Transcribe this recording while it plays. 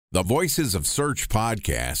The Voices of Search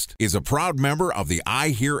podcast is a proud member of the I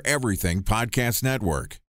Hear Everything podcast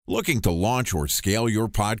network. Looking to launch or scale your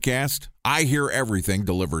podcast? I Hear Everything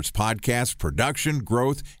delivers podcast production,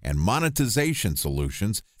 growth, and monetization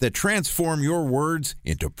solutions that transform your words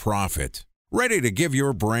into profit. Ready to give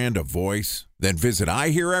your brand a voice? Then visit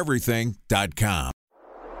iheareverything.com.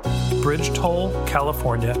 Bridge toll,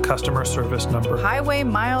 California, customer service number. Highway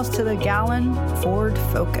miles to the gallon, Ford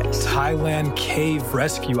Focus. Thailand cave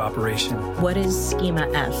rescue operation. What is Schema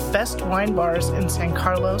F? Best wine bars in San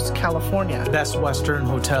Carlos, California. Best Western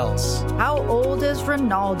hotels. How old is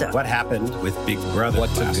Ronaldo? What happened with Big Brother?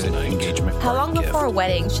 What's a good engagement? How long before a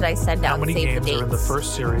wedding should I send out How many save the games dates? are in the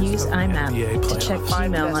first series? Use IMAP to check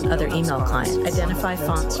email on other email clients. Identify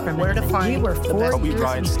fonts from Where to find We were the 4 best-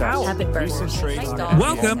 years out. Avid burgers.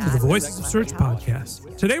 Welcome to the Voices of Search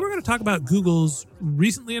podcast. Today we're going to talk about Google's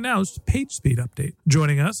recently announced page speed update.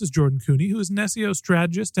 Joining us is Jordan Cooney, who is an SEO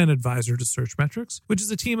strategist and advisor to Searchmetrics, which is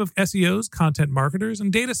a team of SEOs, content marketers,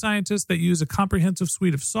 and data scientists that use a comprehensive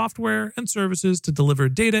suite of software and services to deliver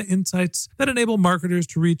data insights that enable marketers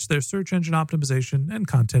to reach their search engine optimization and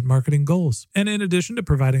content marketing goals. And in addition to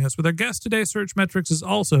providing us with our guest today, Searchmetrics is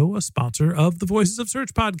also a sponsor of the Voices of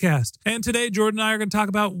Search podcast. And today, Jordan and I are going to talk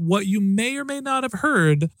about what you may or may not have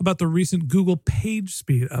heard about the recent Google page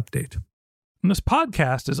speed update. And this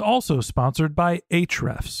podcast is also sponsored by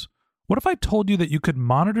Ahrefs. What if I told you that you could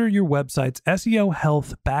monitor your website's SEO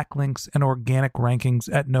health, backlinks, and organic rankings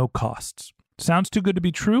at no costs? Sounds too good to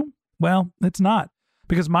be true? Well, it's not,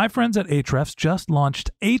 because my friends at Ahrefs just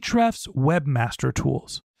launched Ahrefs Webmaster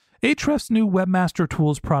Tools. Ahrefs' new Webmaster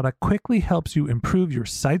Tools product quickly helps you improve your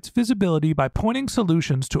site's visibility by pointing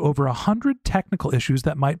solutions to over 100 technical issues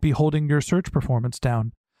that might be holding your search performance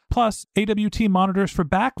down. Plus, AWT monitors for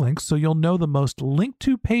backlinks so you'll know the most linked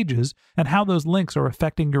to pages and how those links are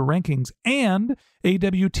affecting your rankings. And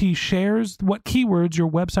AWT shares what keywords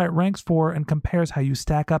your website ranks for and compares how you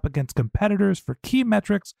stack up against competitors for key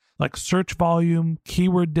metrics like search volume,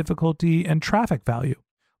 keyword difficulty, and traffic value.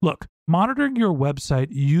 Look, monitoring your website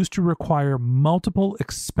used to require multiple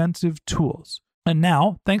expensive tools. And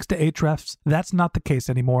now, thanks to Ahrefs, that's not the case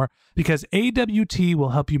anymore because AWT will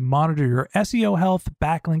help you monitor your SEO health,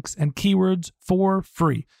 backlinks, and keywords for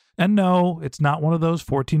free. And no, it's not one of those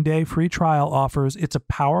 14-day free trial offers. It's a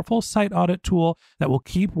powerful site audit tool that will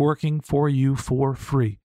keep working for you for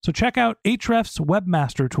free. So check out Ahrefs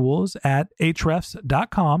Webmaster Tools at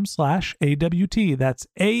ahrefs.com/AWT. That's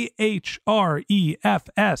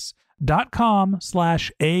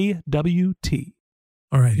ahrefs.com/AWT.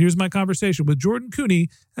 All right, here's my conversation with Jordan Cooney,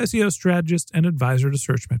 SEO strategist and advisor to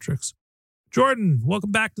Searchmetrics. Jordan,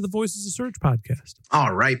 welcome back to the Voices of Search podcast.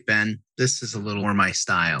 All right, Ben. This is a little more my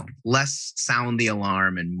style. Less sound the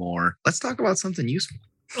alarm and more. Let's talk about something useful.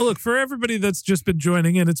 Well, look, for everybody that's just been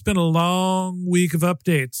joining in, it's been a long week of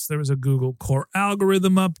updates. There was a Google core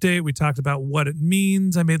algorithm update. We talked about what it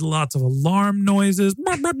means. I made lots of alarm noises,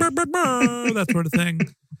 that sort of thing.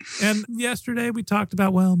 And yesterday we talked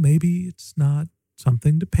about, well, maybe it's not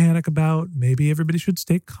something to panic about. Maybe everybody should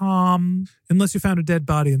stay calm unless you found a dead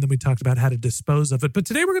body. And then we talked about how to dispose of it. But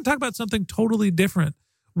today we're going to talk about something totally different,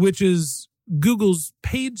 which is Google's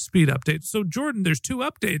page speed update. So Jordan, there's two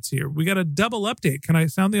updates here. We got a double update. Can I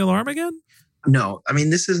sound the alarm again? No, I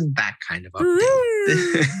mean, this isn't that kind of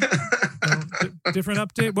update. Different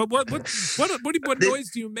update? What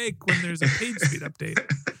noise do you make when there's a page speed update?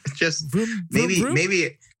 Just vroom, vroom,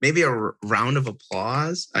 maybe a round of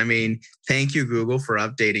applause. I mean, thank you, Google, for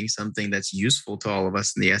updating something that's useful to all of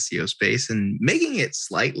us in the SEO space and making it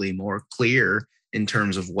slightly more clear in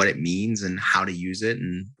terms of what it means and how to use it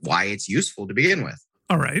and why it's useful to begin with.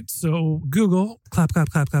 All right. So Google, clap, clap,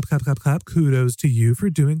 clap, clap, clap, clap, clap. Kudos to you for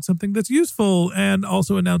doing something that's useful and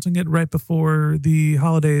also announcing it right before the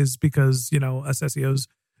holidays because, us SEOs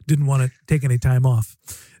didn't want to take any time off.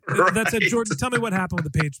 Right. That said, Jordan, tell me what happened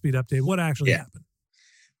with the page speed update. What actually happened?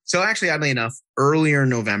 So actually, oddly enough, earlier in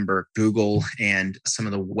November, Google and some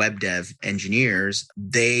of the web dev engineers,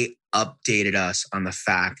 they updated us on the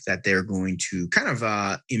fact that they're going to kind of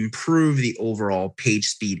improve the overall page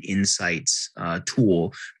speed insights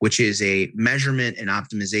tool, which is a measurement and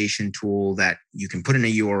optimization tool that you can put in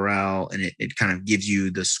a URL and it kind of gives you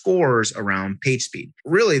the scores around page speed.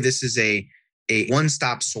 Really, this is a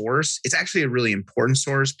one-stop source. It's actually a really important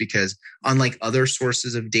source because unlike other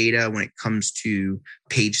sources of data when it comes to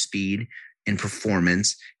page speed and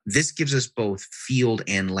performance, this gives us both field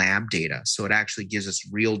and lab data. So it actually gives us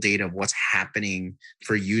real data of what's happening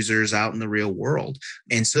for users out in the real world.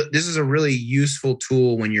 And so this is a really useful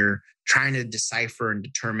tool when you're trying to decipher and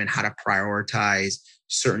determine how to prioritize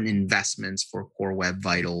certain investments for Core Web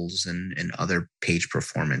Vitals and other page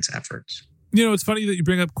performance efforts. It's funny that you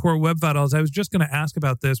bring up Core Web Vitals. I was just going to ask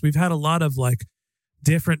about this. We've had a lot of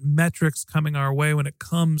different metrics coming our way when it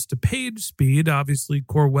comes to page speed. Obviously,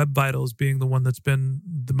 Core Web Vitals being the one that's been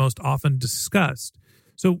the most often discussed.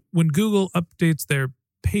 So when Google updates their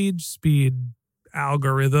page speed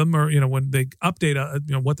algorithm, or when they update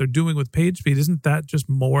what they're doing with page speed, isn't that just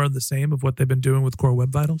more of the same of what they've been doing with Core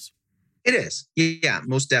Web Vitals? It is. Yeah,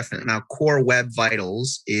 most definitely. Now, Core Web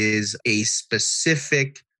Vitals is a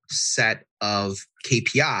specific set of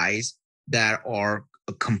KPIs that are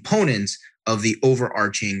components of the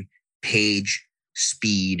overarching page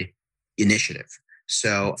speed initiative.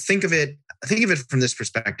 So think of it from this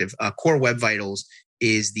perspective. Core Web Vitals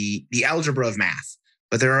is the algebra of math,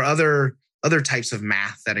 but there are other types of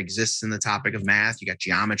math that exists in the topic of math. You got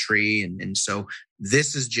geometry. And so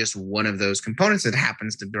this is just one of those components that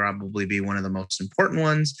happens to probably be one of the most important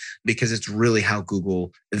ones, because it's really how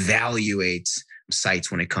Google evaluates sites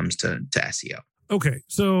when it comes to SEO. Okay,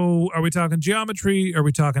 so are we talking geometry? Are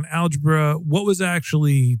we talking algebra? What was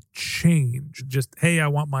actually changed? Just, hey, I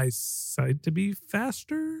want my site to be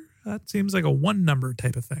faster? That seems like a one number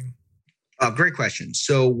type of thing. Great question.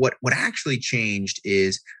 So what actually changed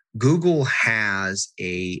is Google has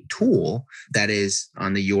a tool that is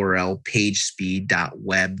on the URL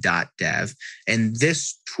pagespeed.web.dev. And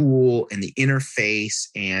this tool and the interface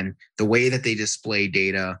and the way that they display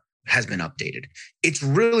data has been updated. It's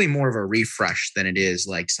really more of a refresh than it is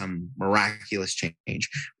like some miraculous change.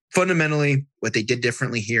 Fundamentally, what they did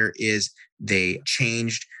differently here is they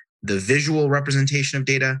changed the visual representation of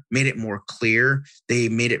data, made it more clear. They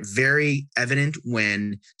made it very evident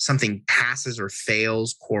when something passes or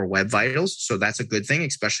fails Core Web Vitals. So that's a good thing,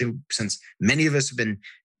 especially since many of us have been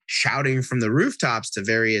shouting from the rooftops to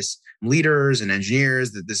various leaders and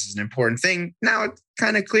engineers that this is an important thing. Now it's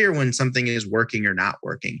kind of clear when something is working or not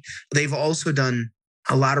working. They've also done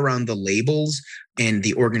a lot around the labels and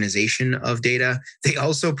the organization of data. They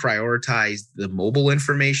also prioritize the mobile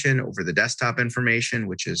information over the desktop information,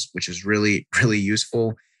 which is really, really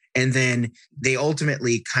useful. And then they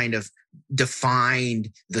ultimately kind of defined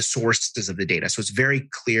the sources of the data. So it's very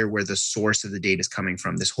clear where the source of the data is coming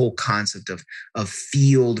from. This whole concept of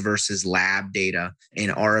field versus lab data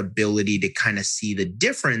and our ability to kind of see the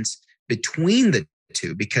difference between the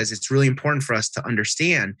two, because it's really important for us to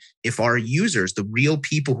understand if our users, the real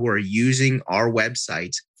people who are using our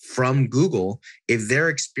websites from Google, if they're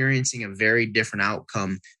experiencing a very different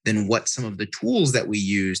outcome than what some of the tools that we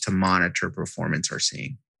use to monitor performance are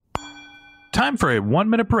seeing. Time for a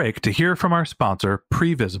 1-minute break to hear from our sponsor,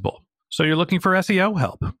 Previsible. So you're looking for SEO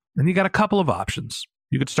help, and you got a couple of options.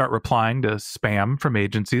 You could start replying to spam from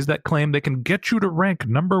agencies that claim they can get you to rank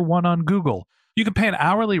number 1 on Google. You can pay an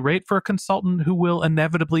hourly rate for a consultant who will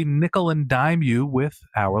inevitably nickel and dime you with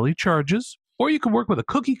hourly charges. Or you can work with a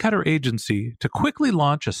cookie-cutter agency to quickly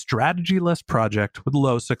launch a strategy-less project with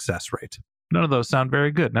low success rate. None of those sound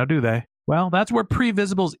very good, now do they? Well, that's where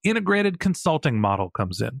Previsible's integrated consulting model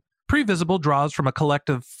comes in. Previsible draws from a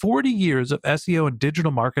collective 40 years of SEO and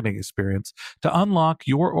digital marketing experience to unlock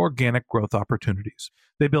your organic growth opportunities.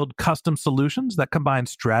 They build custom solutions that combine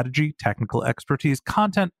strategy, technical expertise,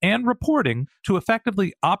 content, and reporting to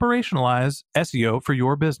effectively operationalize SEO for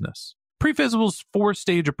your business. Previsible's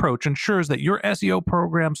 4-stage approach ensures that your SEO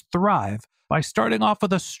programs thrive by starting off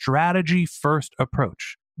with a strategy-first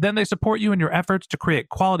approach. Then they support you in your efforts to create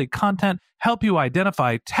quality content, help you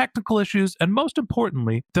identify technical issues, and most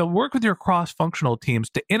importantly, they'll work with your cross-functional teams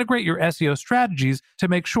to integrate your SEO strategies to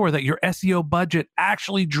make sure that your SEO budget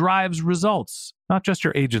actually drives results, not just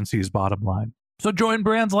your agency's bottom line. So join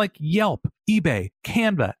brands like Yelp, eBay,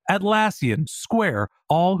 Canva, Atlassian, Square,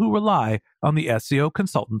 all who rely on the SEO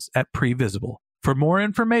consultants at Previsible. For more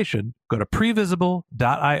information, go to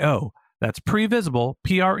previsible.io. That's Previsible,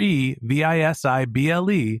 Previsible.io.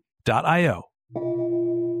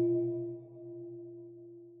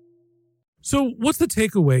 So what's the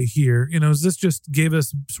takeaway here? Is this just gave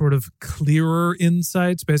us sort of clearer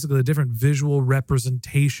insights, basically a different visual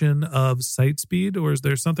representation of site speed, or is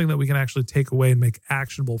there something that we can actually take away and make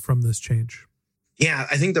actionable from this change? Yeah,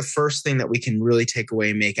 I think the first thing that we can really take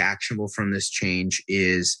away and make actionable from this change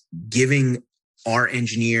is giving our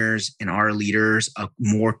engineers and our leaders a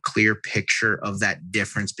more clear picture of that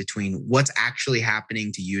difference between what's actually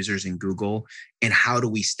happening to users in Google and how do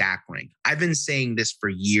we stack rank. I've been saying this for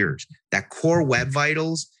years, that Core Web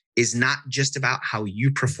Vitals is not just about how you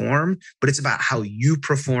perform, but it's about how you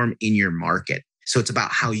perform in your market. So it's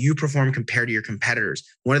about how you perform compared to your competitors.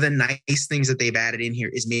 One of the nice things that they've added in here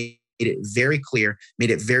is made it very clear, made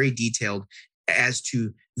it very detailed as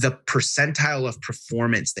to the percentile of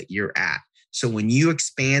performance that you're at. So when you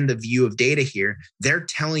expand the view of data here, they're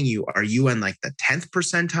telling you, are you in like the 10th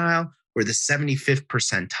percentile or the 75th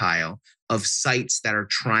percentile of sites that are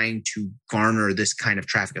trying to garner this kind of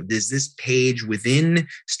traffic? Is this page within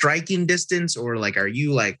striking distance, or like, are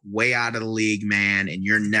you like way out of the league, man, and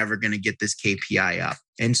you're never going to get this KPI up?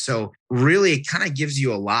 And so really it kind of gives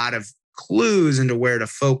you a lot of clues into where to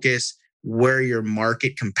focus, where your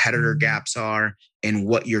market competitor gaps are, and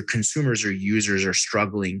what your consumers or users are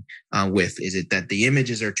struggling with. Is it that the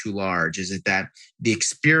images are too large? Is it that the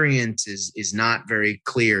experience is not very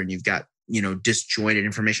clear and you've got, disjointed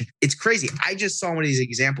information? It's crazy. I just saw one of these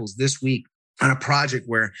examples this week on a project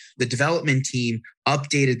where the development team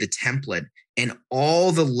updated the template and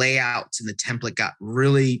all the layouts in the template got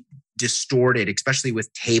really distorted, especially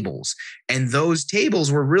with tables. And those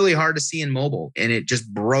tables were really hard to see in mobile, and it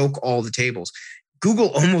just broke all the tables.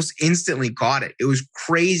 Google almost instantly caught it. It was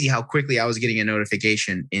crazy how quickly I was getting a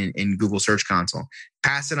notification in Google Search Console.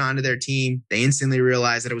 Pass it on to their team. They instantly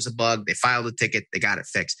realized that it was a bug. They filed a ticket. They got it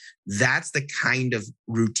fixed. That's the kind of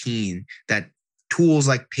routine that tools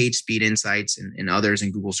like PageSpeed Insights and others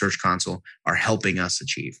in Google Search Console are helping us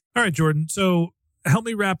achieve. All right, Jordan. So help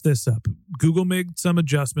me wrap this up. Google made some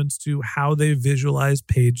adjustments to how they visualize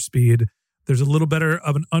page speed. There's a little better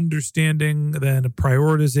of an understanding than a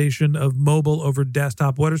prioritization of mobile over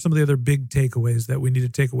desktop. What are some of the other big takeaways that we need to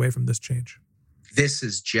take away from this change? This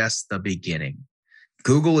is just the beginning.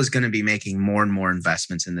 Google is going to be making more and more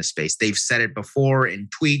investments in this space. They've said it before in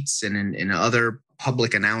tweets and in other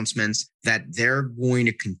public announcements that they're going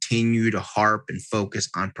to continue to harp and focus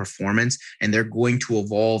on performance, and they're going to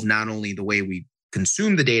evolve not only the way we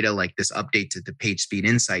consume the data, like this update to the PageSpeed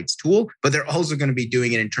Insights tool, but they're also going to be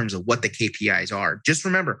doing it in terms of what the KPIs are. Just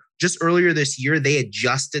remember, just earlier this year, they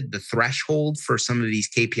adjusted the threshold for some of these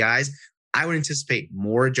KPIs. I would anticipate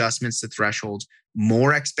more adjustments to thresholds,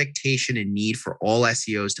 more expectation and need for all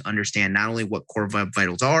SEOs to understand not only what core web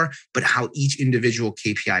vitals are, but how each individual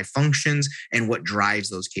KPI functions and what drives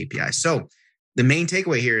those KPIs. So the main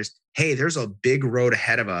takeaway here is, hey, there's a big road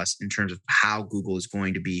ahead of us in terms of how Google is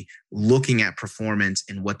going to be looking at performance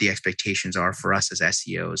and what the expectations are for us as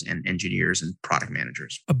SEOs and engineers and product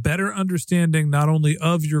managers. A better understanding not only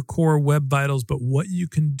of your core web vitals, but what you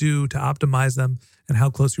can do to optimize them and how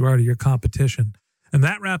close you are to your competition. And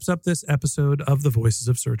that wraps up this episode of the Voices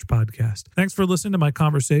of Search podcast. Thanks for listening to my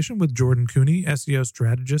conversation with Jordan Koene, SEO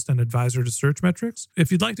strategist and advisor to Searchmetrics. If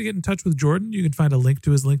you'd like to get in touch with Jordan, you can find a link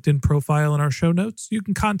to his LinkedIn profile in our show notes. You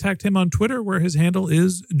can contact him on Twitter, where his handle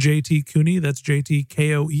is JTKoene, that's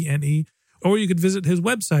JTKoene, or you could visit his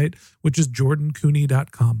website, which is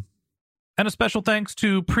jordankoene.com. And a special thanks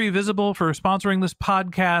to Previsible for sponsoring this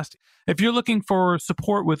podcast. If you're looking for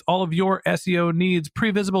support with all of your SEO needs,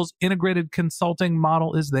 Previsible's integrated consulting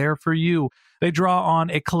model is there for you. They draw on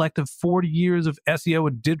a collective 40 years of SEO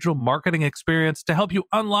and digital marketing experience to help you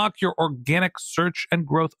unlock your organic search and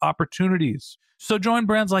growth opportunities. So join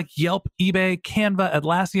brands like Yelp, eBay, Canva,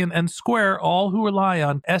 Atlassian, and Square, all who rely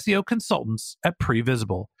on SEO consultants at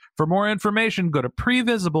Previsible. For more information, go to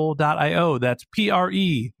previsible.io. That's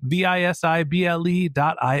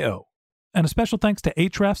previsible.io. And a special thanks to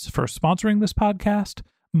Ahrefs for sponsoring this podcast.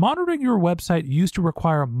 Monitoring your website used to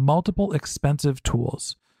require multiple expensive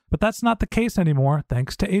tools, but that's not the case anymore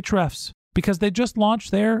thanks to Ahrefs, because they just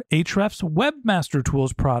launched their Ahrefs Webmaster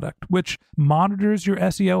Tools product, which monitors your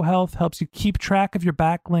SEO health, helps you keep track of your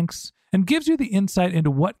backlinks, and gives you the insight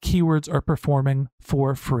into what keywords are performing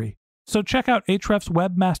for free. So check out Ahrefs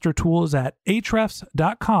Webmaster Tools at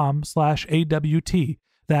ahrefs.com/AWT.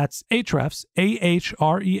 That's Ahrefs,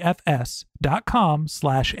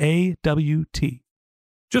 AHREFS.com/AWT.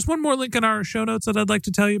 Just one more link in our show notes that I'd like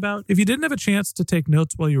to tell you about. If you didn't have a chance to take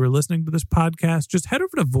notes while you were listening to this podcast, just head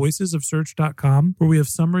over to voicesofsearch.com, where we have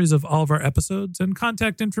summaries of all of our episodes and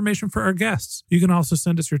contact information for our guests. You can also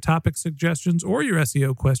send us your topic suggestions or your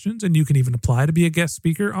SEO questions, and you can even apply to be a guest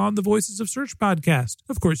speaker on the Voices of Search podcast.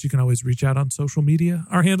 Of course, you can always reach out on social media.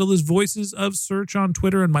 Our handle is Voices of Search on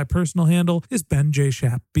Twitter, and my personal handle is Ben J.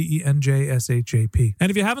 Shap, BenJShap. And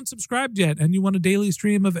if you haven't subscribed yet and you want a daily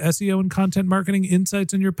stream of SEO and content marketing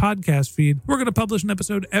insights in your podcast feed, we're going to publish an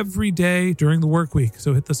episode every day during the work week.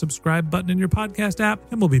 So hit the subscribe button in your podcast app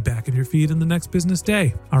and we'll be back in your feed in the next business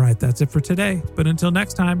day. All right, that's it for today. But until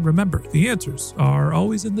next time, remember, the answers are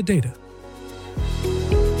always in the data.